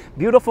lily.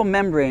 Beautiful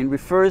membrane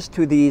refers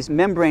to these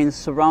membranes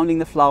surrounding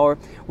the flower,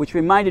 which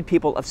reminded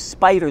people of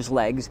spiders'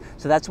 legs,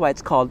 so that's why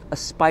it's called a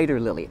spider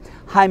lily.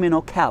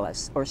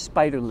 Hymenocallis, or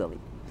spider lily.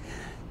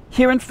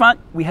 Here in front,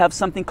 we have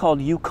something called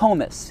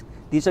Eucomis.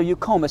 These are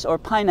Eucomis, or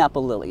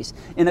pineapple lilies.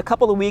 In a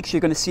couple of weeks, you're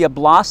going to see a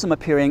blossom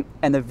appearing,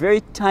 and the very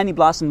tiny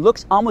blossom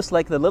looks almost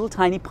like the little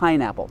tiny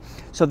pineapple.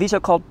 So these are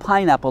called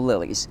pineapple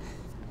lilies.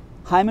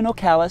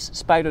 Hymenocallis,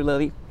 spider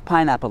lily,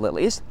 pineapple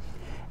lilies.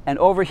 And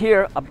over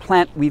here, a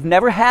plant we've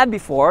never had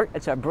before.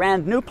 It's a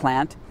brand new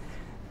plant.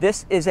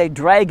 This is a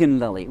dragon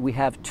lily. We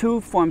have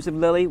two forms of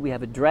lily. We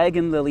have a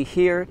dragon lily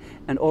here,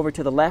 and over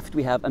to the left,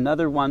 we have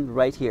another one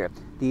right here.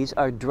 These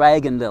are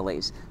dragon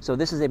lilies. So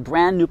this is a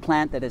brand new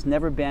plant that has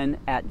never been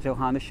at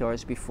Johanna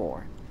Shores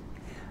before.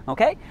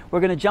 Okay,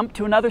 we're going to jump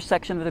to another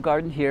section of the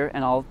garden here,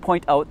 and I'll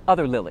point out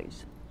other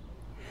lilies.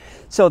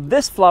 So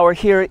this flower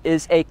here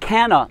is a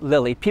canna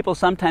lily. People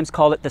sometimes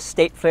call it the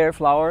state fair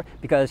flower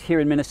because here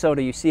in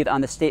Minnesota you see it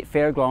on the state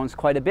fairgrounds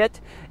quite a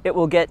bit. It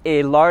will get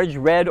a large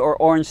red or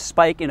orange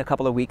spike in a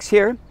couple of weeks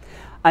here.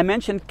 I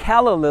mentioned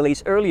calla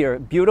lilies earlier.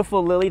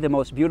 Beautiful lily, the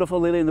most beautiful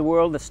lily in the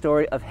world, the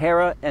story of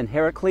Hera and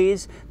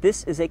Heracles.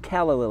 This is a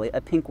calla lily, a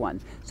pink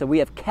one. So we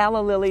have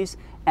calla lilies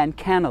and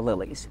canna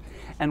lilies.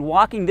 And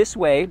walking this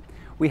way,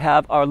 we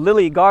have our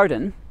lily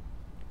garden.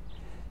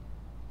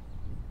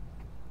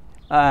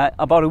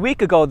 About a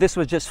week ago, this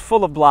was just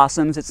full of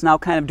blossoms. It's now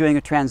kind of doing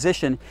a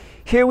transition.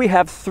 Here we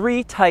have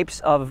three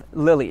types of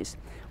lilies.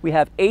 We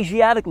have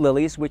Asiatic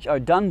lilies, which are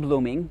done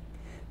blooming.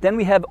 Then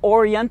we have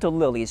Oriental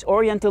lilies.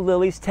 Oriental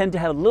lilies tend to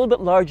have a little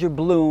bit larger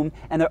bloom,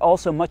 and they're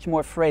also much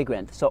more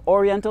fragrant. So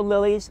Oriental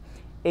lilies,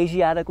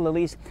 Asiatic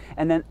lilies,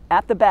 and then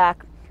at the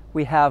back,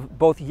 we have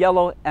both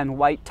yellow and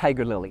white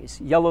tiger lilies.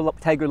 Yellow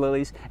tiger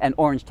lilies and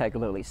orange tiger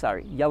lilies,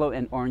 sorry. Yellow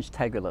and orange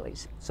tiger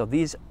lilies. So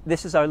this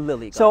is our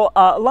lily garden. So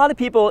a lot of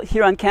people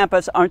here on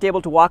campus aren't able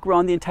to walk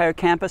around the entire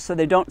campus, so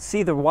they don't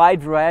see the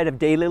wide variety of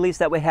daylilies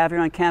that we have here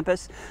on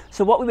campus.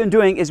 So what we've been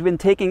doing is we've been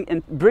taking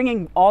and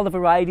bringing all the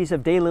varieties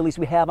of daylilies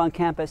we have on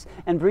campus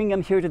and bringing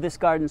them here to this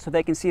garden so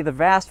they can see the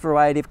vast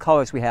variety of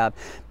colors we have.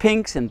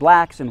 Pinks and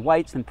blacks and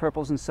whites and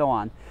purples and so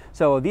on.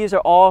 So these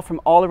are all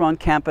from all around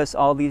campus,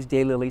 all these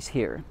daylilies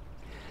here.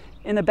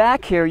 In the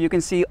back here, you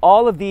can see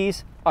all of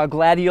these are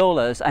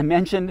gladiolas. I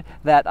mentioned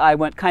that I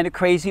went kind of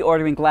crazy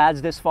ordering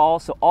glads this fall,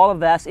 so all of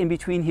that's in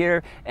between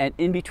here and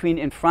in between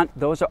in front,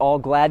 those are all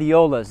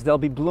gladiolas. They'll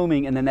be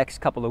blooming in the next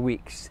couple of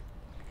weeks.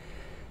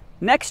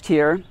 Next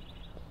here,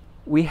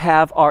 we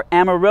have our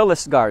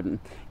amaryllis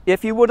garden.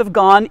 If you would have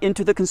gone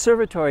into the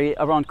conservatory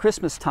around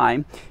Christmas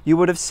time, you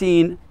would have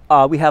seen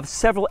we have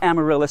several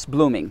amaryllis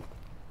blooming.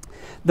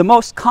 The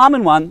most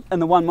common one,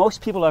 and the one most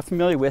people are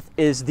familiar with,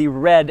 is the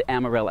red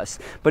amaryllis.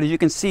 But as you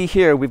can see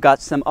here, we've got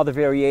some other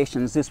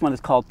variations. This one is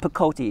called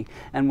Picoti,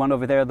 and one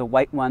over there, the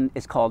white one,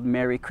 is called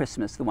Merry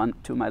Christmas. The one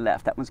to my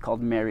left, that one's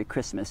called Merry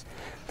Christmas.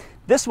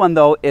 This one,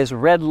 though, is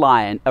Red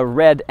Lion, a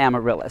red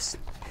amaryllis.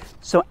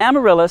 So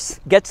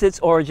amaryllis gets its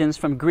origins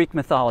from Greek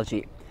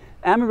mythology.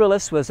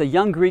 Amaryllis was a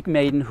young Greek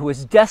maiden who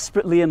was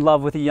desperately in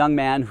love with a young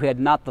man who had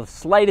not the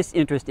slightest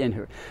interest in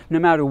her. No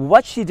matter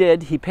what she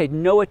did, he paid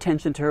no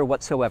attention to her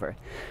whatsoever.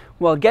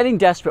 Well, getting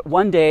desperate,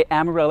 one day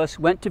Amaryllis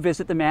went to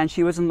visit the man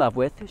she was in love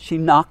with. She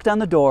knocked on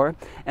the door,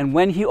 and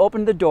when he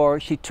opened the door,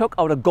 she took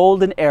out a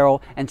golden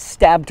arrow and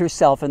stabbed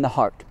herself in the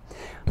heart.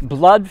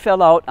 Blood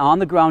fell out on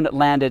the ground it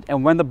landed,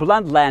 and when the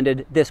blood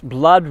landed, this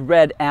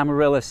blood-red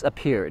Amaryllis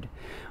appeared.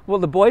 Well,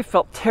 the boy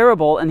felt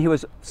terrible, and he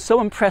was so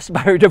impressed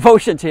by her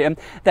devotion to him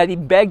that he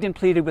begged and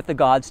pleaded with the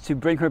gods to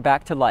bring her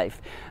back to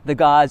life. The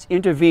gods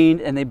intervened,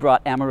 and they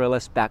brought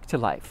Amaryllis back to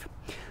life.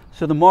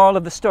 So the moral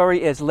of the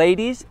story is,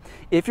 ladies,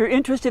 if you're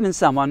interested in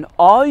someone,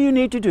 all you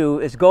need to do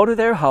is go to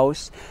their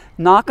house,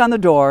 knock on the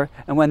door,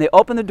 and when they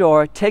open the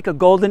door, take a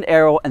golden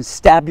arrow and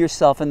stab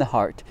yourself in the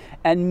heart.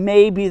 And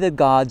maybe the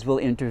gods will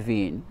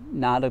intervene.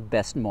 Not a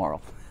best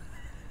moral.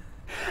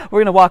 We're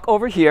going to walk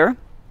over here.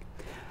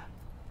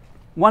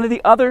 One of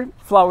the other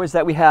flowers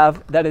that we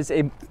have that is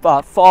a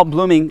fall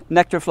blooming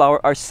nectar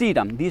flower are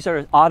sedum. These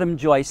are autumn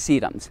joy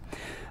sedums.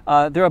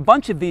 There are a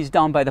bunch of these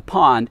down by the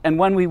pond, and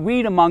when we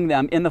weed among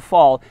them in the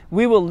fall,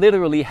 we will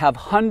literally have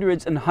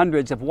hundreds and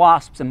hundreds of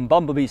wasps and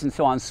bumblebees and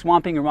so on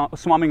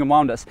swarming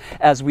around us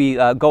as we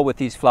go with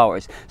these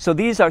flowers. So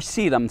these are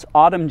sedums,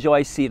 autumn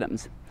joy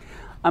sedums.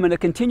 I'm going to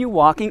continue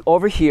walking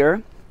over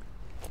here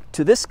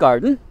to this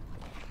garden.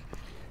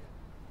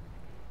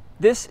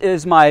 This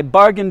is my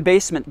bargain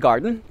basement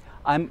garden.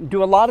 I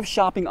do a lot of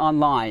shopping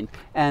online,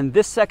 and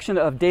this section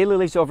of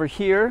daylilies over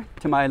here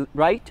to my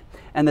right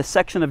and the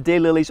section of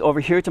daylilies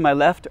over here to my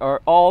left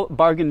are all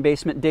bargain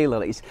basement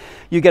daylilies.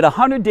 You get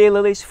 100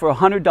 daylilies for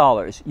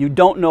 $100. You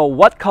don't know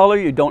what color,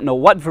 you don't know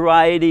what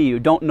variety, you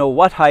don't know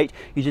what height.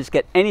 You just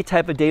get any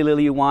type of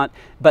daylily you want,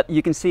 but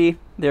you can see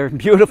they're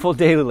beautiful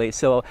daylilies.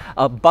 So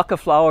a buck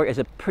of flower is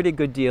a pretty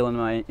good deal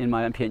in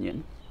my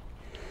opinion.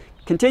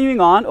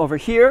 Continuing on over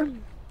here,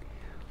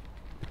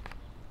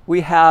 we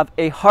have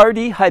a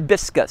hardy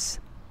hibiscus.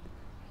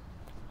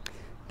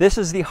 This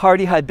is the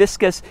hardy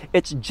hibiscus.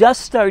 It's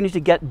just starting to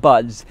get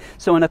buds.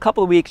 So in a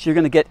couple of weeks, you're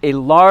going to get a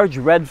large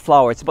red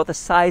flower. It's about the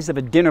size of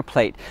a dinner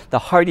plate, the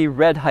hardy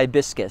red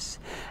hibiscus.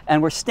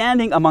 And we're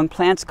standing among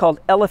plants called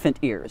elephant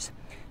ears.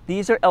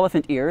 These are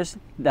elephant ears.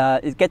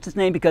 It gets its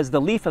name because the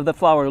leaf of the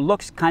flower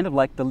looks kind of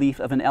like the leaf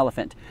of an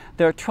elephant.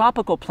 They're a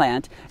tropical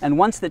plant, and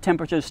once the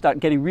temperatures start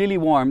getting really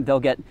warm, they'll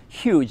get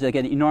huge. They'll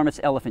get enormous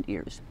elephant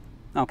ears.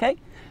 Okay?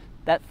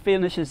 That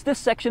finishes this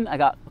section. I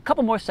got a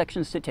couple more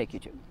sections to take you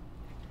to.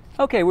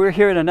 Okay, we're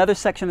here in another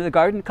section of the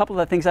garden. A couple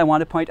of things I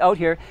want to point out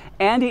here.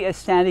 Andy is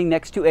standing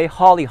next to a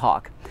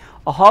hollyhock.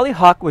 A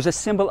hollyhock was a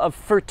symbol of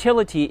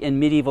fertility in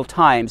medieval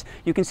times.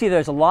 You can see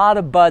there's a lot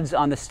of buds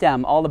on the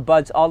stem, all the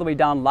buds all the way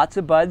down, lots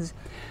of buds.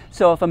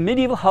 So if a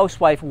medieval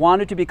housewife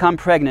wanted to become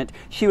pregnant,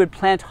 she would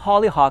plant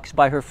hollyhocks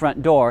by her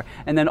front door,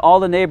 and then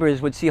all the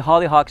neighbors would see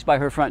hollyhocks by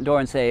her front door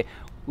and say,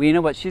 we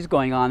know what she's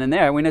going on in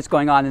there. We know what's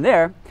going on in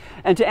there.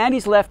 And to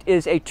Andy's left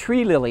is a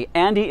tree lily.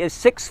 Andy is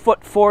 6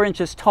 foot 4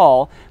 inches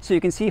tall, so you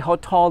can see how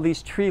tall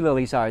these tree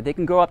lilies are. They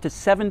can grow up to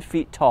 7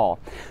 feet tall.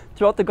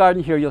 Throughout the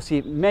garden here, you'll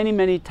see many,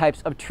 many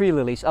types of tree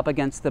lilies up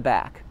against the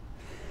back.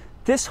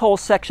 This whole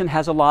section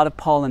has a lot of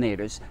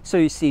pollinators. So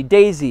you see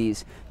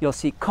daisies, you'll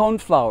see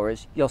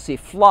coneflowers, you'll see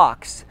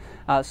phlox.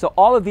 So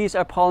all of these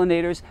are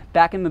pollinators.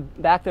 Back in the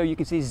back there you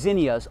can see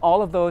zinnias.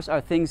 All of those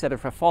are things that are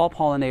for fall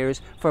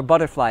pollinators for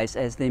butterflies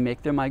as they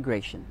make their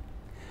migration.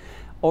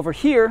 Over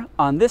here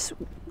on this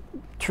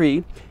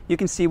tree you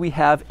can see we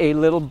have a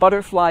little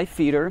butterfly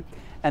feeder,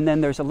 and then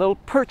there's a little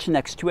perch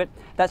next to it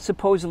that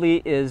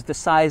supposedly is the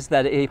size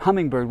that a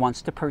hummingbird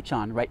wants to perch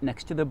on, right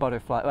next to the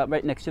butterfly,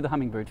 right next to the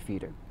hummingbird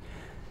feeder.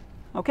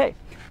 Okay,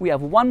 we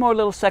have one more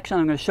little section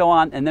I'm going to show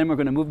on, and then we're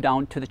going to move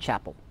down to the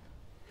chapel.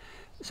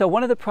 So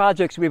one of the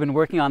projects we've been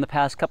working on the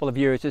past couple of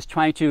years is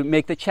trying to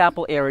make the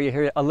chapel area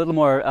here a little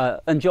more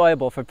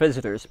enjoyable for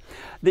visitors.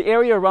 The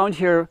area around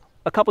here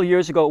a couple of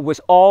years ago was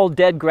all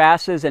dead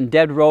grasses and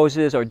dead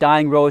roses or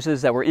dying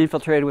roses that were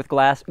infiltrated with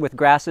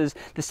grasses.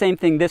 The same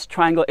thing, this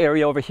triangle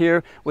area over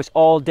here was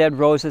all dead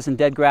roses and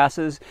dead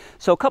grasses.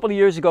 So a couple of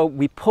years ago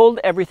we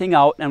pulled everything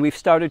out and we've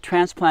started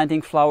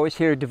transplanting flowers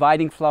here,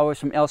 dividing flowers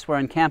from elsewhere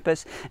on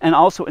campus, and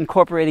also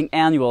incorporating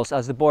annuals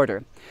as the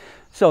border.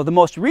 So the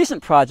most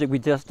recent project we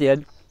just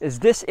did is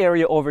this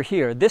area over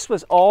here. This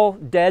was all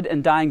dead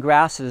and dying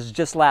grasses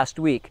just last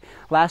week.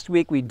 Last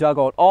week we dug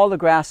out all the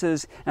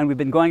grasses, and we've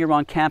been going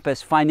around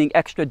campus finding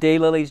extra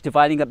daylilies,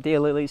 dividing up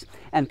daylilies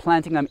and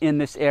planting them in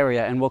this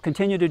area, and we'll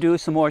continue to do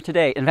some more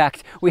today. In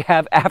fact, we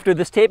have, after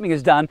this taping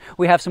is done,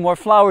 we have some more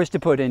flowers to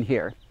put in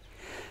here.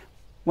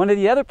 One of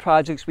the other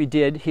projects we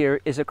did here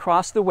is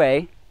across the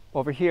way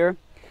over here,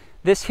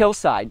 this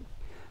hillside.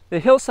 The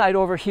hillside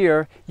over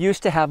here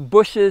used to have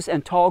bushes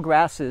and tall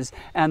grasses,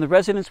 and the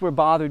residents were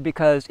bothered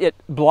because it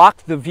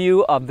blocked the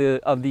view of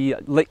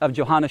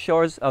Johanna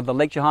Shores, of the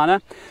Lake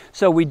Johanna.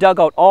 So we dug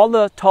out all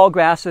the tall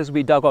grasses,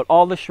 we dug out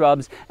all the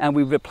shrubs, and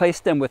we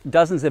replaced them with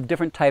dozens of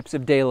different types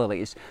of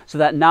daylilies, so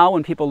that now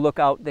when people look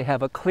out, they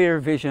have a clear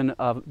vision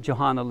of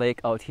Johanna Lake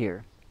out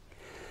here.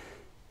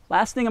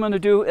 Last thing I'm going to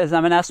do is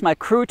I'm going to ask my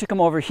crew to come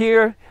over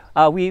here.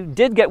 We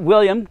did get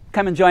William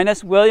come and join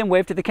us. William,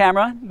 wave to the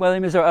camera.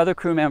 William is our other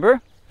crew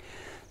member.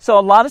 So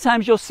a lot of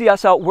times you'll see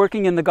us out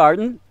working in the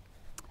garden,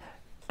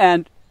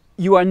 and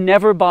you are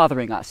never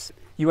bothering us.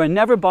 You are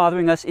never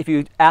bothering us. If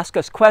you ask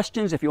us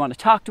questions, if you want to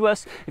talk to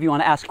us, if you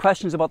want to ask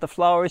questions about the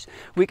flowers,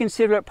 we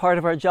consider it part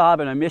of our job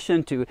and our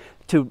mission to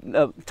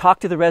talk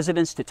to the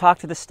residents, to talk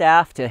to the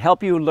staff, to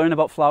help you learn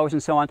about flowers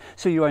and so on.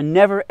 So you are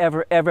never,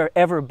 ever, ever,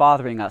 ever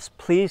bothering us.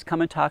 Please come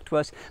and talk to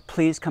us.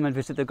 Please come and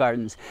visit the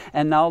gardens.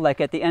 And now,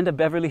 like at the end of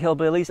Beverly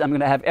Hillbillies, I'm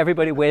going to have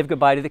everybody wave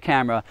goodbye to the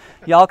camera.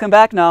 Y'all come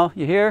back now.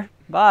 You hear?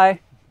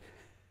 Bye.